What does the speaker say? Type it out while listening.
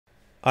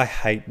I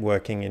hate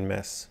working in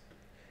mess.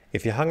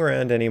 If you hung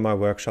around any of my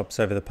workshops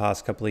over the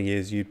past couple of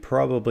years, you'd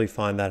probably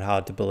find that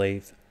hard to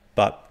believe.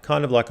 But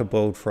kind of like a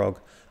boiled frog,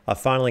 I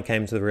finally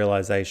came to the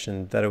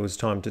realization that it was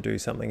time to do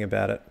something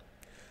about it.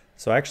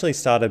 So I actually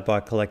started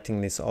by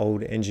collecting this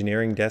old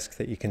engineering desk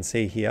that you can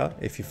see here.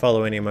 If you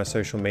follow any of my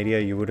social media,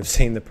 you would have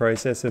seen the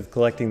process of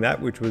collecting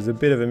that, which was a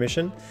bit of a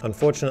mission.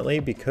 Unfortunately,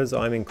 because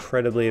I'm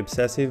incredibly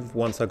obsessive,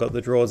 once I got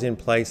the drawers in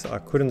place, I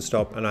couldn't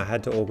stop and I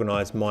had to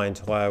organize my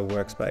entire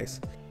workspace.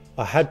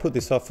 I had put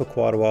this off for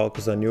quite a while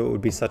because I knew it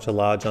would be such a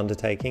large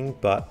undertaking,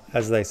 but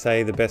as they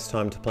say, the best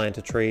time to plant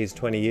a tree is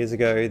 20 years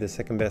ago, the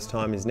second best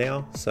time is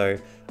now. So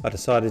I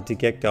decided to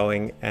get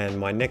going, and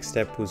my next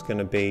step was going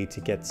to be to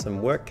get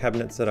some work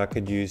cabinets that I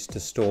could use to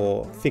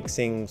store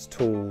fixings,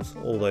 tools,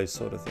 all those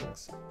sort of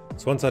things.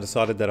 So once I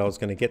decided that I was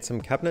going to get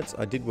some cabinets,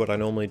 I did what I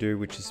normally do,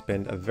 which is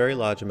spend a very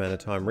large amount of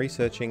time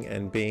researching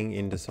and being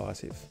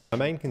indecisive. My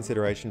main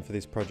consideration for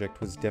this project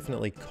was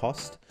definitely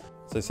cost.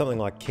 So something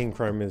like King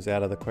Chrome is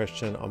out of the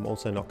question. I'm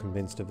also not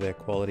convinced of their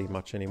quality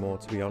much anymore,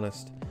 to be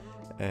honest.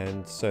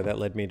 And so that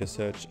led me to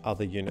search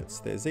other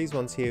units. There's these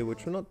ones here,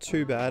 which were not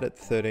too bad at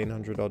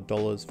 $1,300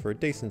 odd for a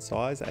decent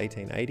size,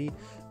 1880,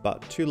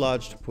 but too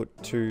large to put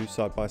two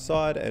side by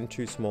side and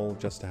too small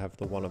just to have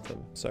the one of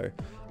them. So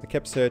I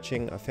kept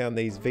searching. I found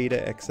these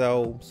Vita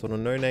XL, sort of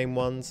no-name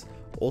ones,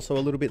 also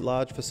a little bit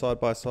large for side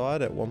by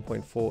side at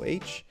 1.4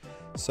 each.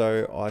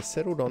 So I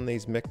settled on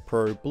these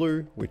Mechpro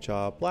Blue, which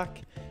are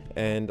black,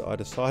 and I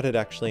decided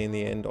actually in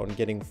the end on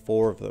getting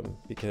 4 of them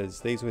because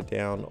these were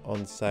down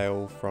on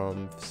sale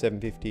from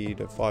 $750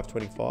 to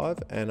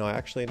 $525, and I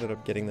actually ended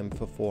up getting them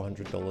for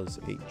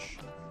 $400 each.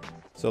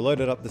 So I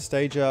loaded up the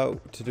stager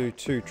to do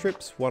 2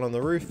 trips, one on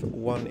the roof,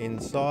 one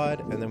inside,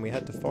 and then we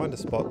had to find a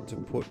spot to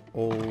put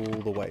all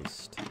the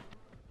waste.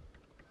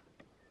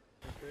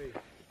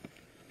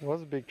 It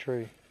was a big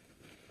tree.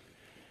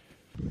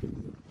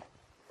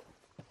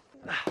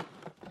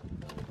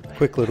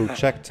 Quick little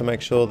check to make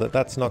sure that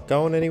that's not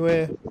going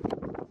anywhere,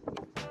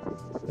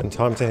 and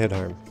time to head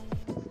home.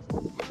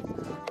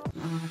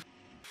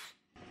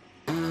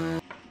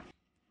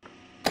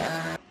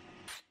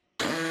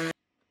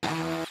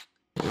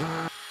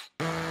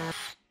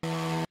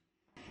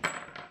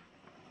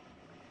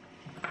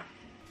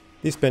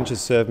 This bench has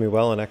served me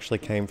well and actually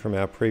came from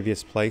our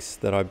previous place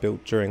that I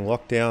built during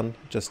lockdown,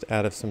 just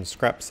out of some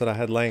scraps that I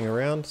had laying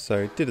around,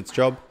 so it did its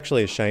job.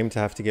 Actually a shame to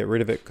have to get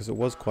rid of it because it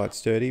was quite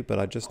sturdy, but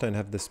I just don't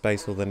have the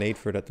space or the need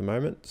for it at the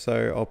moment.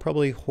 So I'll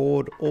probably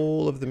hoard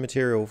all of the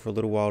material for a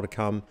little while to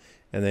come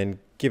and then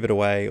give it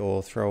away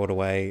or throw it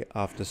away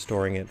after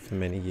storing it for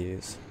many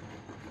years.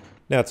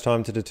 Now it's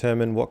time to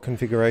determine what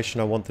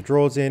configuration I want the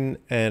drawers in,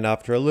 and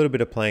after a little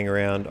bit of playing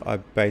around, I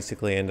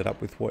basically ended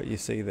up with what you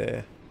see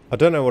there. I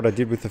don't know what I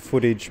did with the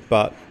footage,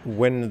 but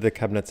when the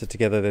cabinets are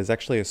together, there's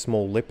actually a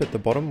small lip at the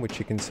bottom, which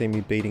you can see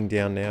me beating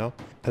down now.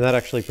 And that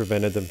actually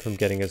prevented them from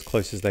getting as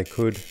close as they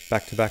could,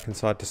 back to back and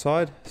side to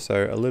side.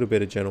 So a little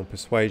bit of gentle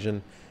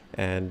persuasion,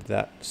 and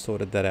that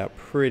sorted that out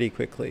pretty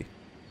quickly.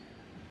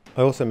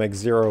 I also make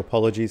zero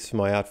apologies for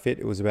my outfit.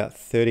 It was about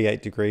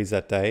 38 degrees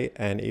that day,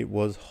 and it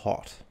was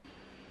hot.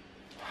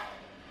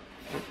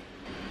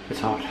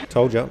 It's hot.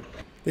 Told ya.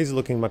 These are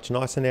looking much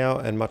nicer now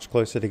and much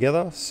closer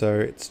together, so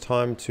it's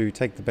time to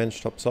take the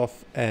bench tops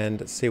off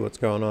and see what's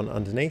going on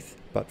underneath.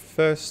 But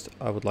first,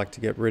 I would like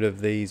to get rid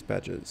of these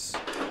badges.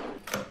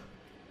 I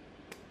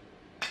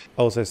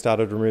also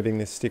started removing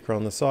this sticker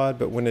on the side,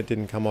 but when it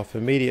didn't come off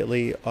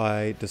immediately,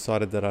 I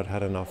decided that I'd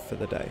had enough for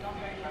the day.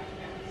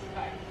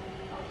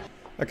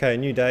 Okay, a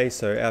new day,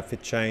 so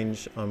outfit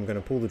change. I'm going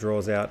to pull the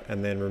drawers out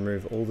and then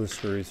remove all the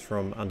screws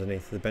from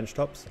underneath the bench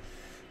tops.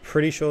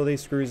 Pretty sure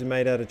these screws are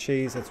made out of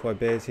cheese, that's why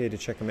Bear's here to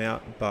check them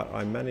out, but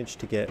I managed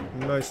to get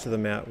most of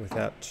them out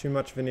without too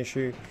much of an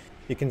issue.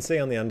 You can see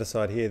on the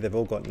underside here they've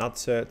all got nut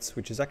certs,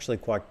 which is actually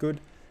quite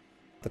good.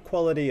 The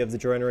quality of the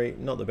joinery,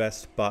 not the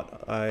best,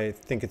 but I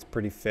think it's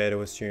pretty fair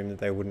to assume that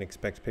they wouldn't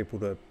expect people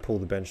to pull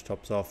the bench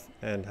tops off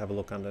and have a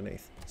look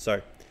underneath.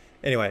 So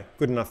anyway,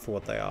 good enough for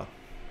what they are.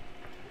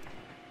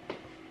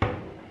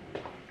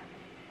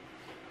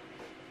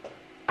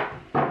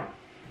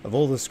 Of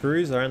all the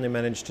screws, I only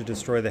managed to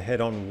destroy the head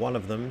on one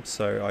of them,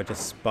 so I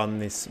just spun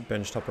this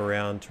bench top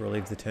around to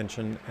relieve the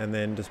tension and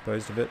then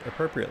disposed of it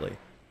appropriately.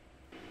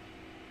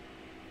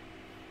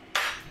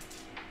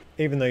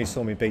 Even though you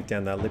saw me beat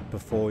down that lip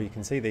before, you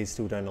can see these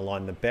still don't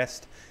align the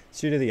best. It's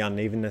due to the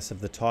unevenness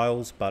of the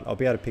tiles, but I'll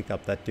be able to pick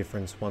up that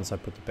difference once I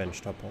put the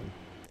bench top on.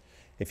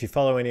 If you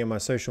follow any of my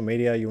social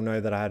media, you'll know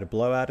that I had a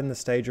blowout in the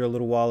stager a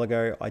little while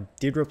ago. I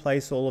did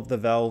replace all of the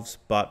valves,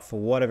 but for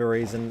whatever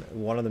reason,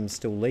 one of them's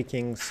still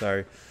leaking,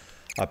 so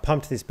I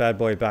pumped this bad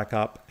boy back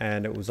up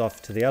and it was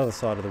off to the other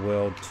side of the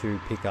world to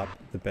pick up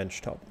the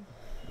bench top.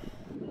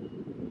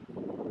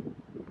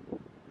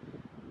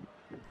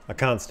 I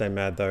can't stay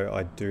mad though,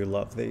 I do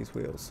love these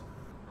wheels.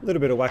 A little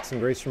bit of wax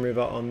and grease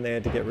remover on there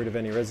to get rid of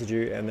any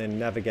residue and then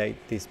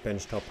navigate this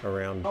bench top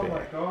around Bear. Oh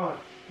my god,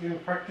 you've been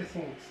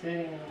practicing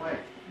standing in the way.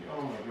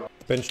 Oh my god.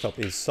 The bench top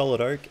is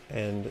solid oak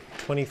and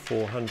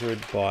 2400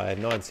 by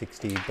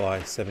 960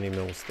 by 70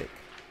 mils thick.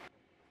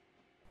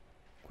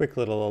 Quick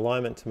little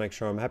alignment to make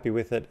sure I'm happy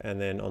with it, and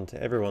then on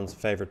to everyone's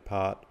favorite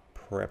part,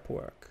 prep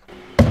work.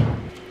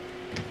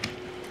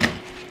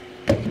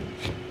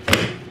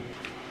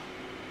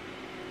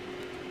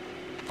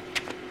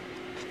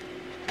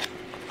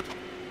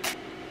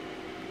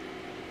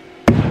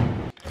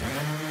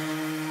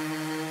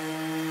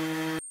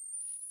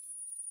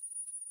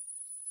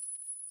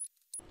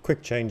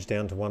 Quick change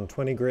down to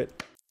 120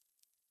 grit.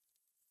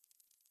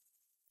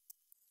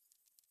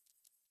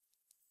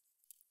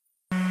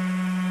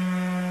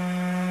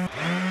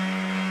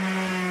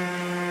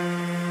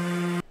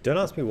 Don't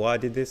ask me why I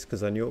did this,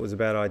 because I knew it was a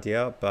bad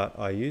idea, but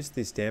I used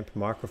this damp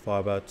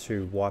microfiber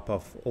to wipe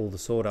off all the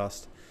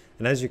sawdust.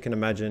 And as you can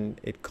imagine,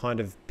 it kind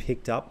of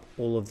picked up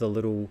all of the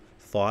little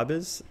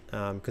fibers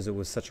because it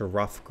was such a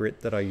rough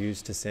grit that I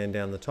used to sand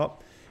down the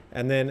top,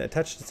 and then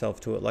attached itself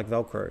to it like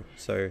Velcro.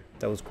 So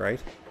that was great.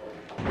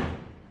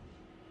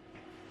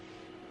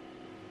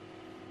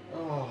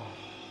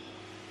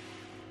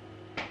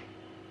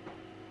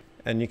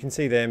 And you can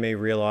see there me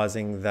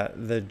realizing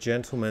that the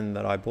gentleman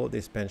that I bought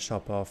this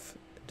Benchtop off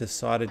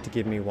decided to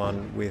give me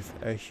one with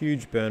a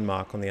huge burn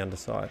mark on the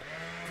underside.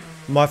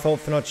 My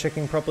fault for not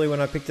checking properly when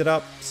I picked it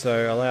up, so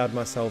I allowed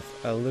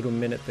myself a little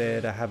minute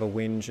there to have a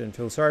whinge and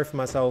feel sorry for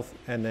myself,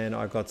 and then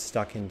I got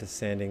stuck into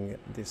sanding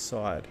this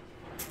side.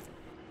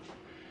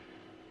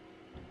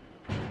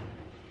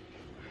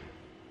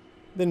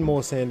 Then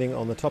more sanding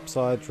on the top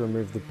side to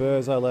remove the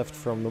burrs I left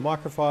from the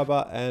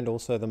microfiber and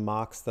also the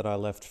marks that I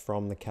left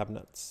from the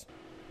cabinets.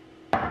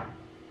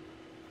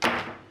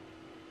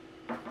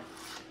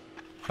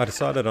 I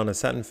decided on a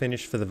satin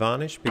finish for the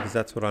varnish because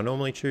that's what I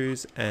normally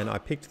choose, and I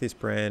picked this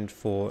brand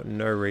for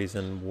no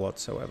reason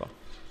whatsoever.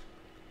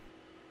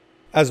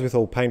 As with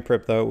all paint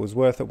prep though, it was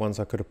worth it once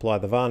I could apply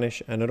the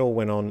varnish, and it all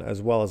went on as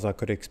well as I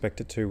could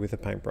expect it to with a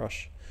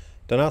paintbrush.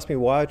 Don't ask me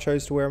why I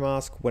chose to wear a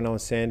mask when I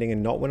was sanding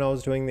and not when I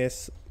was doing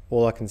this.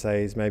 All I can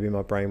say is maybe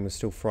my brain was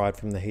still fried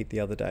from the heat the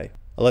other day.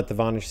 I let the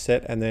varnish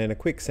set and then a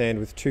quick sand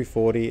with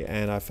 240,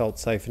 and I felt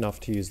safe enough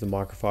to use the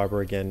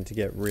microfiber again to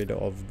get rid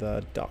of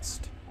the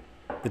dust.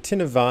 The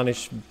tin of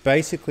varnish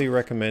basically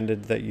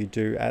recommended that you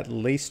do at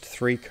least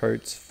 3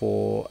 coats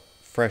for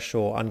fresh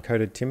or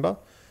uncoated timber.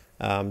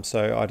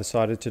 So I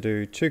decided to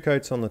do 2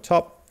 coats on the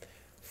top,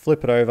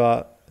 flip it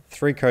over,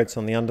 3 coats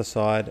on the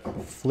underside,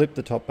 flip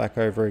the top back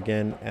over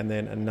again, and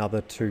then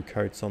another 2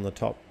 coats on the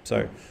top.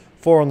 So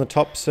 4 on the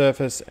top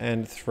surface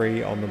and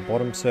 3 on the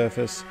bottom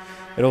surface.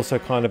 It also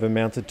kind of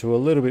amounted to a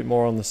little bit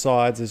more on the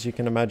sides, as you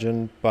can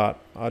imagine, but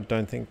I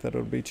don't think that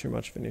it'll be too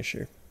much of an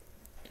issue.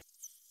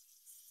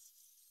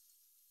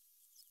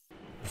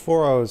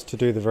 Before I was to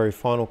do the very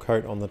final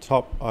coat on the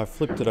top, I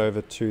flipped it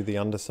over to the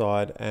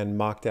underside and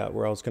marked out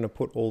where I was going to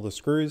put all the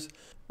screws.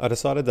 I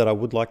decided that I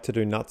would like to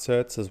do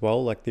nutserts as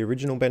well, like the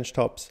original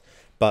Benchtops,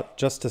 but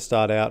just to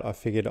start out, I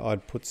figured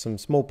I'd put some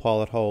small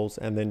pilot holes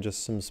and then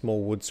just some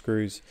small wood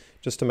screws,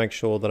 just to make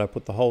sure that I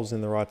put the holes in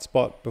the right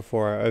spot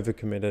before I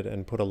overcommitted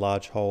and put a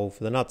large hole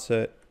for the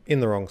nutsert in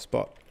the wrong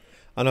spot.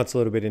 I know it's a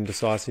little bit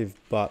indecisive,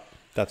 but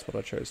that's what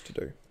I chose to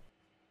do.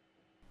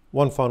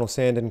 One final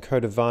sand and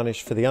coat of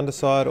varnish for the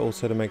underside,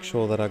 also to make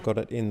sure that I got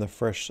it in the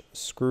fresh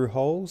screw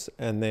holes,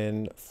 and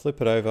then flip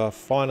it over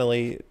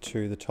finally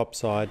to the top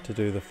side to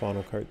do the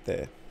final coat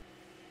there.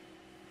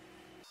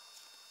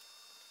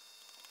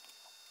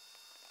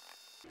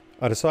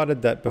 I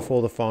decided that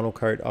before the final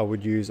coat I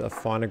would use a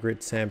finer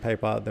grit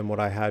sandpaper than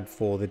what I had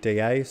for the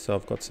DA, so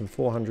I've got some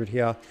 400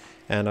 here,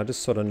 and I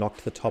just sort of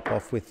knocked the top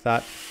off with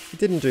that. It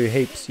didn't do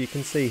heaps. You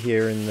can see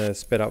here in the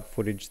sped up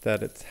footage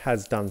that it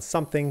has done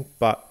something,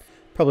 but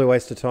probably a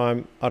waste of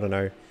time, I don't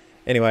know.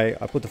 Anyway,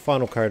 I put the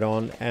final coat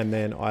on and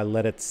then I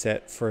let it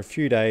set for a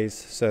few days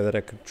so that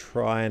I could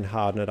try and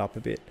harden it up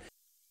a bit.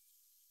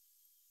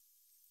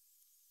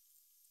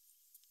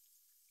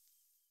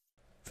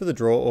 For the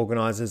drawer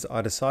organisers,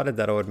 I decided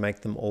that I would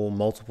make them all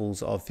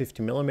multiples of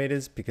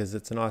 50mm because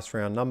it's a nice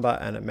round number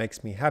and it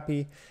makes me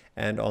happy.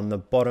 And on the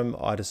bottom,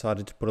 I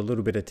decided to put a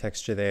little bit of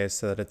texture there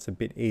so that it's a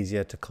bit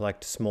easier to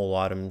collect small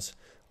items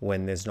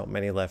when there's not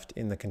many left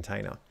in the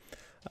container.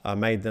 I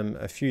made them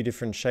a few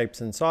different shapes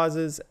and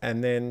sizes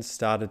and then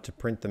started to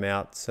print them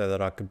out so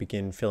that I could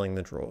begin filling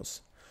the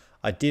drawers.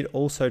 I did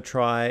also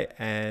try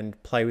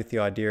and play with the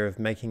idea of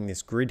making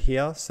this grid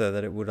here so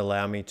that it would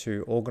allow me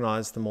to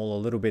organize them all a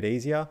little bit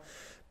easier,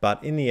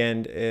 but in the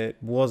end it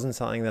wasn't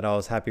something that I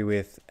was happy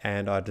with,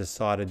 and I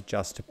decided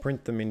just to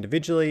print them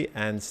individually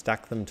and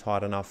stack them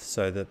tight enough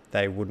so that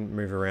they wouldn't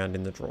move around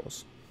in the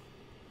drawers.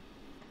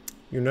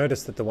 You'll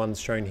notice that the ones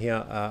shown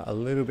here are a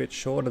little bit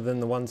shorter than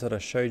the ones that I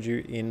showed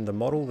you in the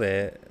model.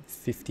 They're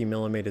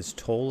 50mm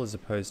tall as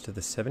opposed to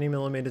the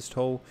 70mm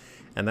tall,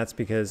 and that's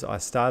because I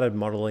started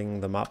modeling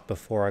them up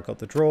before I got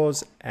the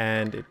drawers,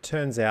 and it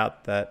turns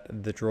out that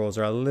the drawers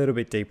are a little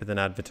bit deeper than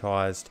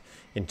advertised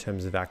in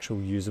terms of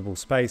actual usable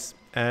space,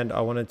 and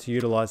I wanted to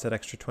utilize that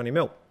extra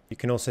 20mm. You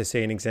can also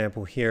see an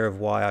example here of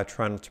why I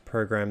try not to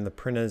program the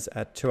printers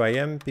at 2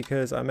 AM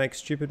because I make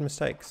stupid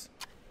mistakes.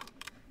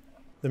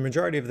 The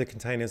majority of the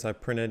containers I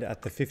printed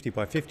at the 50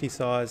 by 50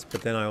 size,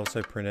 but then I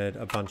also printed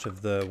a bunch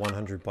of the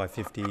 100 by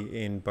 50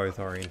 in both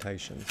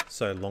orientations,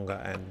 so longer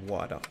and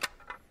wider.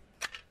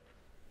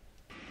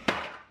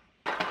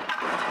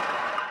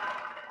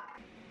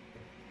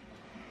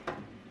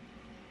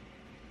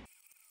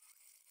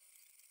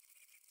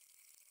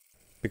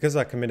 Because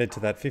I committed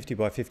to that 50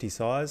 by 50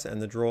 size and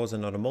the drawers are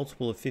not a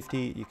multiple of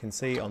 50, you can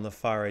see on the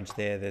far edge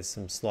there's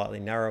some slightly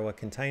narrower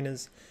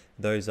containers.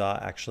 Those are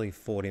actually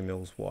 40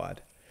 mils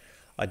wide.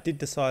 I did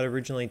decide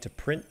originally to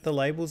print the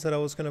labels that I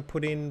was going to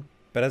put in,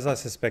 but as I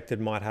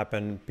suspected might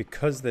happen,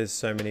 because there's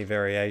so many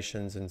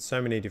variations and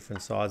so many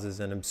different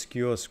sizes and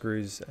obscure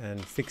screws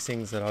and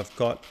fixings that I've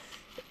got,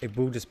 it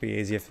will just be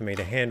easier for me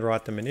to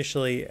handwrite them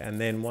initially,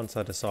 and then once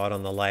I decide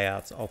on the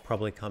layouts, I'll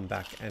probably come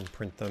back and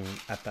print them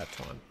at that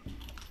time.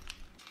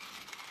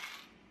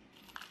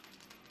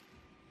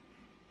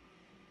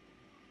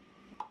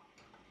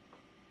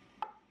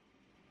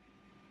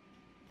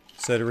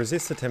 So to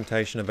resist the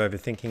temptation of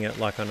overthinking it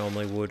like I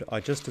normally would, I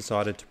just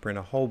decided to print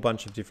a whole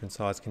bunch of different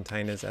size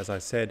containers. As I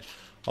said,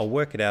 I'll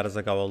work it out as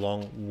I go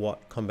along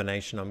what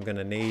combination I'm going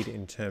to need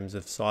in terms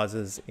of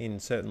sizes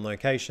in certain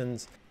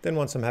locations. Then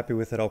once I'm happy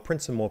with it, I'll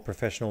print some more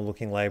professional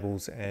looking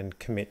labels and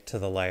commit to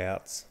the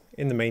layouts.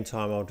 In the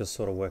meantime, I'll just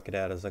sort of work it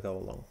out as I go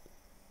along.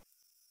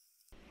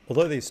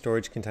 Although these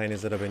storage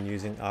containers that I've been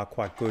using are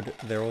quite good,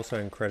 they're also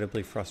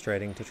incredibly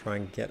frustrating to try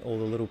and get all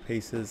the little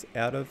pieces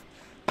out of.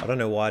 I don't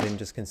know why I didn't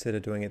just consider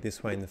doing it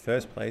this way in the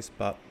first place,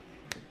 but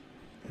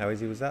how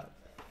easy was that?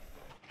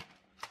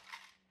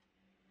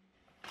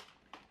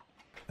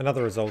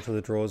 Another result of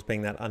the drawers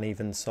being that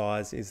uneven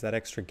size is that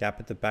extra gap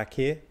at the back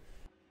here.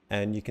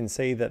 And you can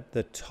see that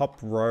the top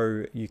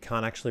row, you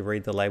can't actually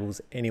read the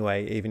labels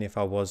anyway, even if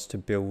I was to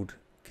build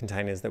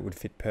containers that would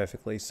fit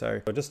perfectly.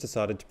 So I just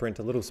decided to print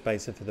a little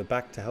spacer for the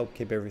back to help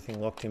keep everything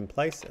locked in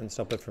place and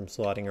stop it from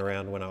sliding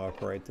around when I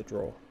operate the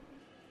drawer.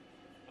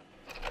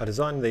 I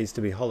designed these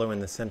to be hollow in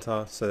the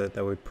center so that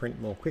they would print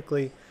more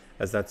quickly,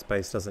 as that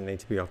space doesn't need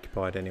to be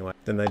occupied anyway.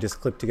 Then they just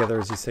clip together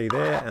as you see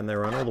there, and they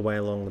run all the way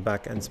along the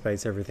back and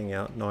space everything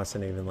out nice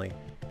and evenly.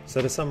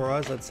 So to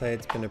summarize, I'd say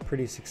it's been a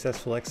pretty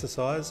successful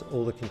exercise.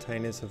 All the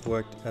containers have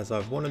worked as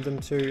I've wanted them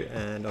to,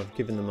 and I've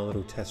given them a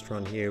little test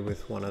run here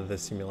with one of the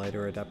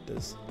simulator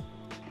adapters.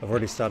 I've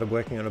already started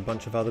working on a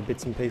bunch of other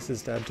bits and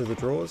pieces to add to the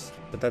drawers,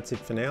 but that's it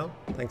for now.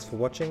 Thanks for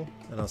watching,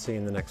 and I'll see you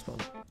in the next one.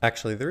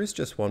 Actually, there is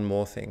just one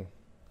more thing.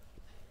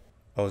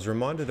 I was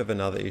reminded of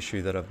another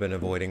issue that I've been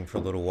avoiding for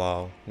a little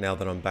while, now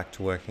that I'm back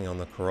to working on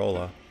the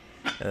Corolla,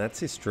 and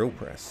that's this drill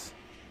press.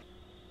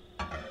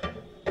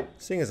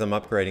 Seeing as I'm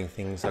upgrading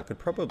things, I could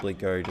probably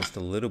go just a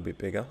little bit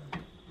bigger.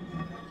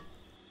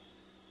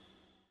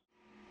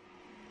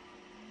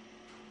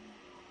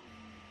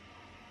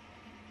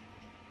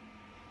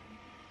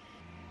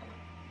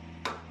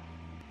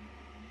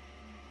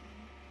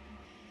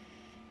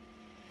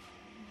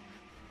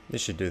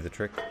 This should do the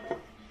trick.